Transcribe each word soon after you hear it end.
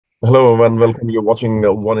Hello and welcome. You're watching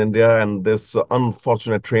One India, and this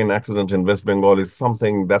unfortunate train accident in West Bengal is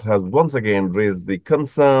something that has once again raised the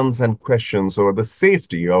concerns and questions over the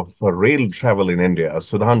safety of rail travel in India.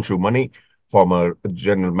 Sudhanshu Mani, former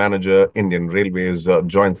General Manager, Indian Railways,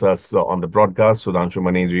 joins us on the broadcast. Sudhanshu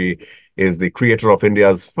Mani ji is the creator of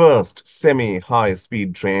India's first semi-high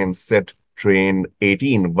speed train, set Train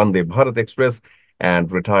 18, Vande Bharat Express,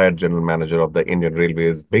 and retired General Manager of the Indian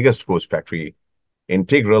Railways' biggest coach factory,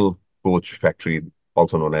 Integral Coach Factory,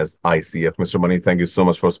 also known as ICF. Mr. Mani, thank you so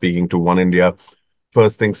much for speaking to One India.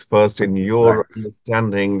 First things first, in your Thanks.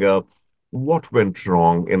 understanding, what went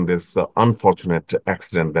wrong in this unfortunate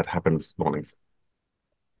accident that happened this morning?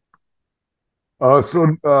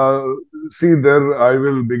 See, there I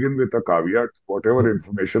will begin with a caveat. Whatever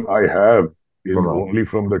information I have is Right. only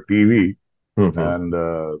from the TV Mm-hmm. and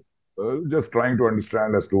just trying to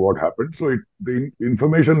understand as to what happened. The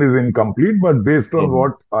information is incomplete, but based on Mm-hmm.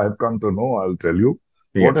 what I have come to know, I'll tell you.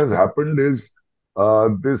 What Yes. has happened is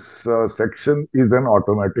this section is an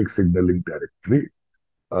automatic signaling directory,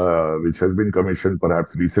 which has been commissioned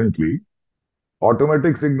perhaps recently.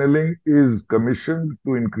 Automatic signaling is commissioned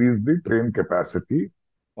to increase the train capacity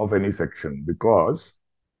of any section because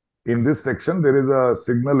in this section there is a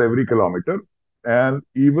signal every kilometer, and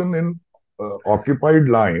even in occupied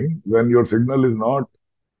line, when your signal is not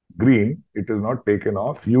green, it is not taken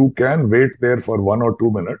off, you can wait there for 1 or 2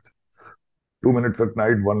 minutes, 2 minutes at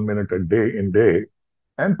night, 1 minute a day,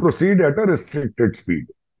 and proceed at a restricted speed.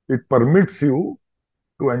 It permits you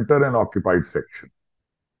to enter an occupied section.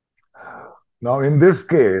 Now, in this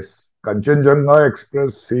case, Kanchanjunga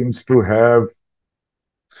Express seems to have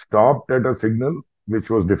stopped at a signal which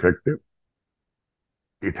was defective.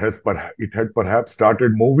 It had perhaps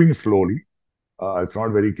started moving slowly. It's not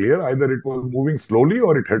very clear. Either it was moving slowly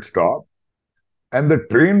or it had stopped. And the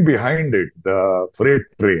train behind it, the freight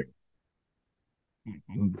train,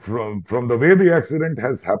 from the way the accident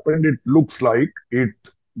has happened, it looks like it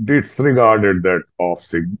disregarded that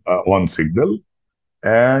on signal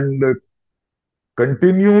and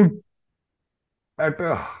continued at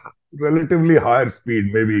a relatively higher speed,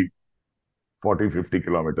 maybe 40, 50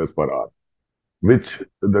 kilometers per hour, which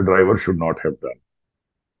the driver should not have done.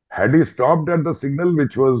 Had he stopped at the signal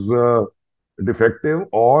which was defective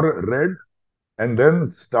or red and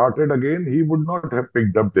then started again, he would not have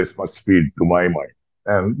picked up this much speed, to my mind.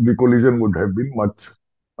 And the collision would have been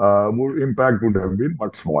impact would have been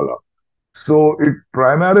much smaller. So it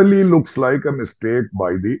primarily looks like a mistake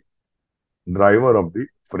by the driver of the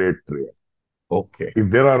freight train. Okay. If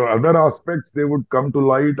there are other aspects, they would come to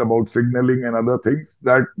light about signaling and other things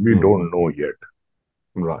that we Hmm. don't know yet.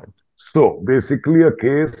 Right. So basically a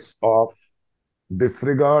case of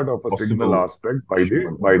disregard of a signal Possible aspect by the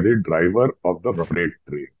human by error. the driver of the Right. freight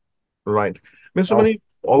train. Right. Mr. Now, Mani,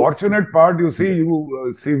 all. fortunate part, Yes.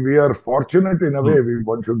 we are fortunate in a Hmm. way.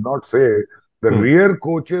 One should not say the Hmm. rear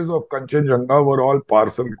coaches of Kanchanjunga were all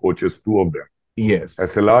parcel coaches, two of them, Yes.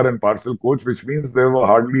 SLR and parcel coach, which means there were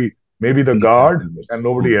hardly maybe the No guard and passengers.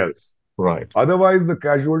 nobody Hmm. else. Right. Otherwise, the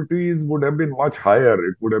casualties would have been much higher.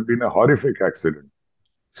 It would have been a horrific accident.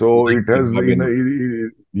 So Like it we has, have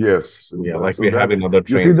in, yes. yeah, like So we have that in other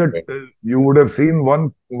you see trains. that you would have seen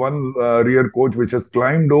one rear coach which has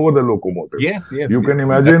climbed over the locomotive. Yes, yes, You can yes.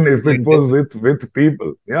 And that imagine too if it during was desert. with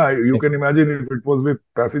people. Yeah, you Yes, can imagine if it was with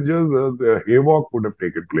passengers, the havoc would have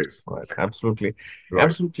taken place. right. Absolutely. Right.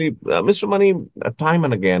 Absolutely. Mr. Mani, time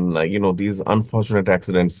and again, these unfortunate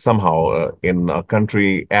accidents somehow in a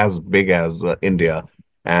country as big as India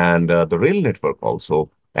and the rail network also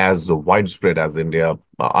as widespread as India,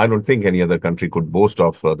 I don't think any other country could boast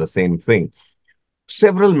of the same thing.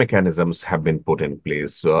 Several mechanisms have been put in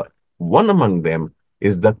place. One among them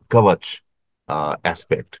is the Kavach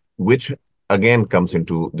aspect, which again comes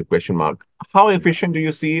into the question mark. How efficient do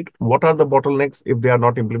you see it? What are the bottlenecks if they are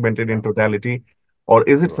not implemented in totality? Or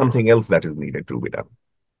is it Right. something else that is needed to be done?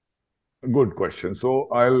 Good question. So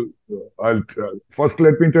I'll first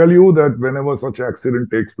let me tell you that whenever such accident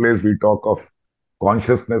takes place, we talk of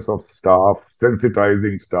consciousness of staff,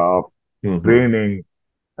 sensitizing staff, Hmm. training,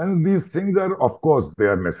 and these things are, of course, they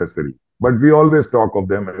are necessary. But we always talk of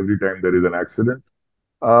them every time there is an accident.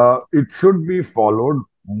 It should be followed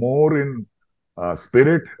more in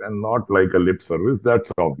spirit and not like a lip service.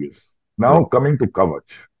 That's obvious. Now Right. coming to Kavach.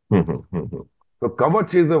 Hmm. So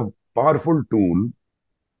Kavach is a powerful tool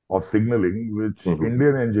of signaling which Hmm.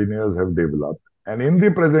 Indian engineers have developed. And in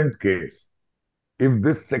the present case, if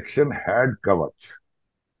this section had Kavach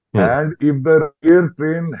Hmm. and if the rear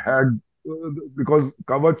train had, because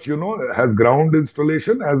Kavach, has ground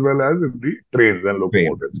installation as well as in the trains and Train.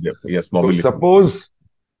 locomotives. Yep. Yes, So mobility. suppose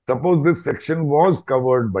suppose this section was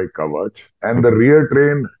covered by Kavach and the rear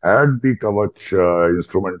train had the Kavach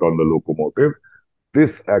instrument on the locomotive,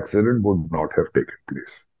 this accident would not have taken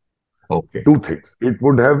place. Okay. Two things. It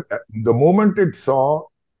would have, the moment it saw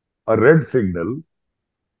a red signal,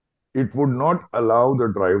 it would not allow the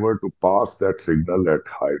driver to pass that signal at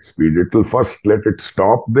high speed. It will first let it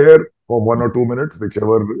stop there for 1 or 2 minutes,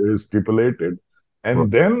 whichever is stipulated, Right.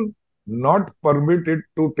 and then not permit it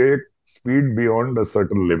to take speed beyond a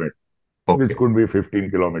certain limit, which Okay. could be 15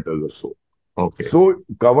 kilometers or so. Okay. So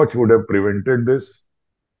Kavach would have prevented this.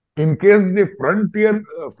 In case the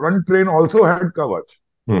front train also had Kavach,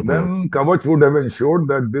 Hmm. then Kavach would have ensured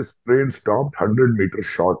that this train stopped 100 meters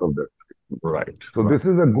short of that. Right. So Right. this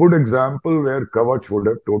is a good example where Kavach would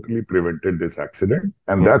have totally prevented this accident.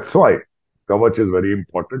 And that's why Kavach is very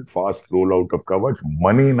important. Fast rollout of Kavach.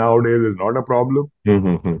 Money nowadays is not a problem.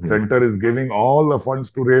 Mm-hmm. Center is giving all the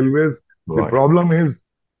funds to railways. The Right. problem is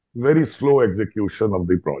very slow execution of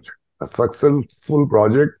the project. A successful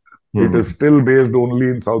project, it is Hmm. still based only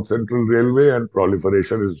in South Central Railway and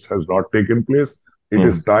proliferation has not taken place. It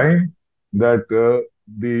is Hmm. time that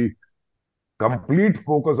the complete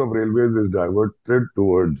focus of railways is diverted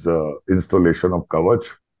towards installation of Kavach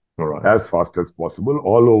Right. as fast as possible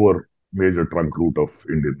all over major trunk route of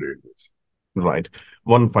Indian Railways. Right.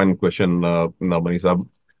 One final question, Navani sir.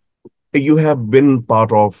 You have been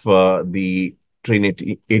part of the Train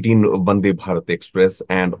 18 Vande Bharat Express,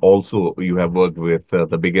 and also you have worked with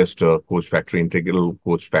the biggest coach factory, integral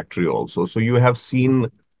coach factory also. So you have seen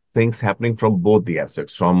things happening from both the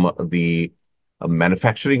aspects, from the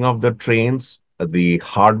manufacturing of the trains, the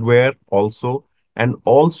hardware also, and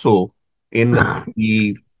also in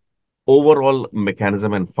the overall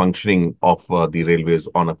mechanism and functioning of the railways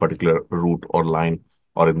on a particular route or line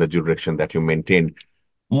or in the direction that you maintain.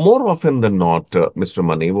 More often than not, Mr.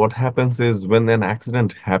 Money, what happens is when an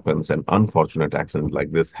accident happens, an unfortunate accident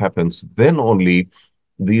like this happens, then only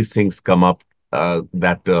these things come up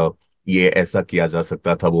that ये ऐसा किया जा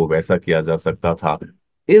सकता था, वो वैसा किया जा सकता था.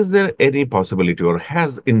 Is there any possibility, or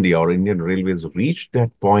has India or Indian Railways reached that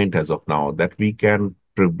point as of now that we can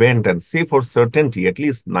prevent and say for certainty, at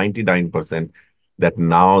least 99%, that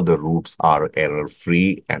now the routes are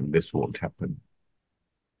error-free and this won't happen?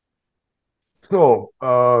 So,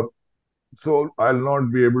 so I'll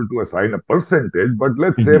not be able to assign a percentage, but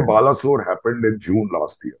let's say Mhm. Balasore happened in June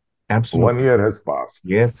last year. One Absolutely. year has passed.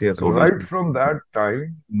 Yes, yes, Right Odisha. from that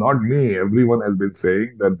time, not me, everyone has been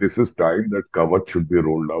saying that this is time that Kavach should be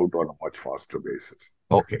rolled out on a much faster basis.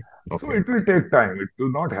 Okay, So okay. it will take time. It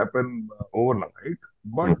will not happen overnight,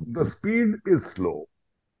 but the Mhm. speed is slow.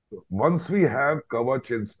 Once we have Kavach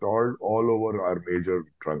installed all over our major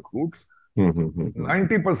trunk routes, Mhm.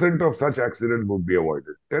 90% of such accidents would be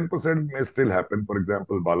avoided. 10% may still happen. For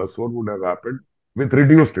example, Balasore would have happened with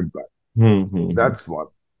reduced impact. Mhm. That's one.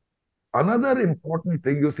 Another important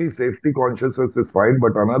thing, you see, safety consciousness is fine,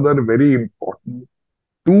 but another very important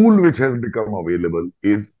tool which has become available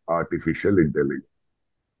is artificial intelligence.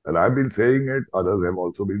 And I've been saying it, others have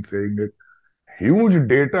also been saying it. Huge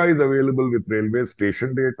data is available with railway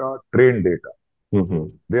station data, train data.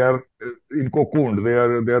 Mhm. They are in cocooned,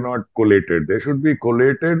 they are not collated. They should be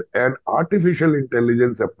collated and artificial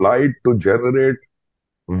intelligence applied to generate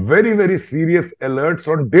very, very serious alerts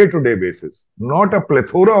on day-to-day basis, not a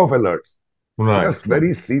plethora of alerts, Right, just right.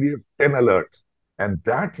 very serious 10 alerts. And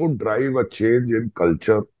that would drive a change in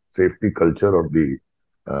culture, safety culture of the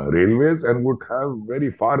railways and would have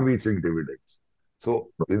very far-reaching dividends. So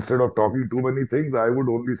instead of talking too many things, I would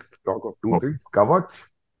only talk of two Okay. things, Kavach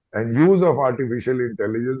and use of artificial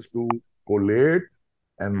intelligence to collate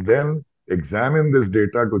and then examine this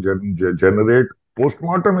data to generate.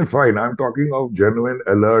 Postmortem is fine. I'm talking of genuine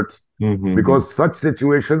alerts Mhm. because such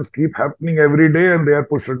situations keep happening every day and they are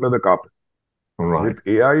pushed under the carpet. Right. With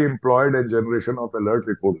AI employed and generation of alerts,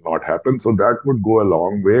 it would not happen. So that would go a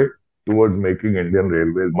long way towards making Indian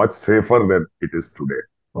Railways much safer than it is today.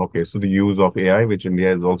 Okay. So the use of AI, which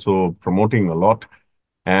India is also promoting a lot,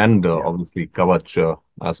 and Yeah. obviously Kavach,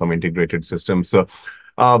 some integrated systems.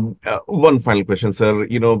 One final question, sir.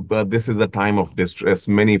 This is a time of distress.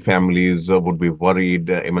 Many families would be worried.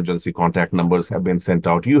 Emergency contact numbers have been sent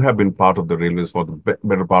out. You have been part of the railways for the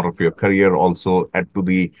better part of your career, also at to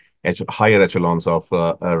the higher echelons of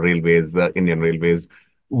railways, Indian Railways.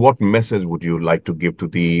 What message would you like to give to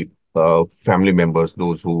the family members,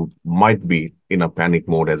 those who might be in a panic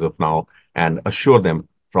mode as of now, and assure them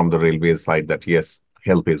from the railway side that yes,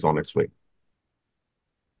 help is on its way?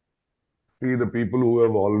 See, the people who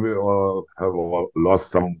have always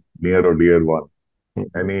lost some near or dear one, Mhm.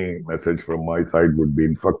 any message from my side would be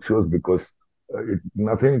infectious because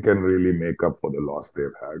nothing can really make up for the loss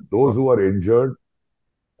they've had. Those who are injured,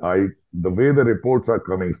 the way the reports are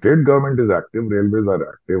coming, state government is active, railways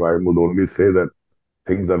are active. I would only say that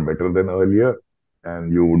things are better than earlier,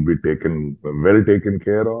 and you would be taken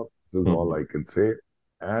care of. This is all Mhm. I can say.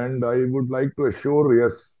 And I would like to assure,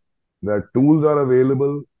 yes, that tools are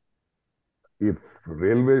available. If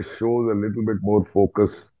railway shows a little bit more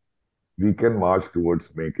focus, we can march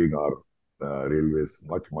towards making our railways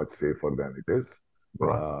much safer than it is.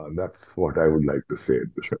 Right. That's what I would like to say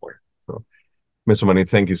at this Sure. point. Sure. Mr. Mani,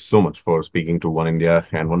 thank you so much for speaking to One India,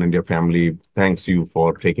 and One India family thanks you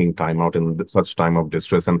for taking time out in such time of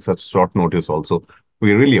distress and such short notice also.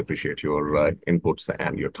 We really appreciate your inputs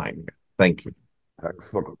and your time. Thank you. Thanks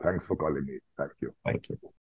for calling me. Thank you. Thank you.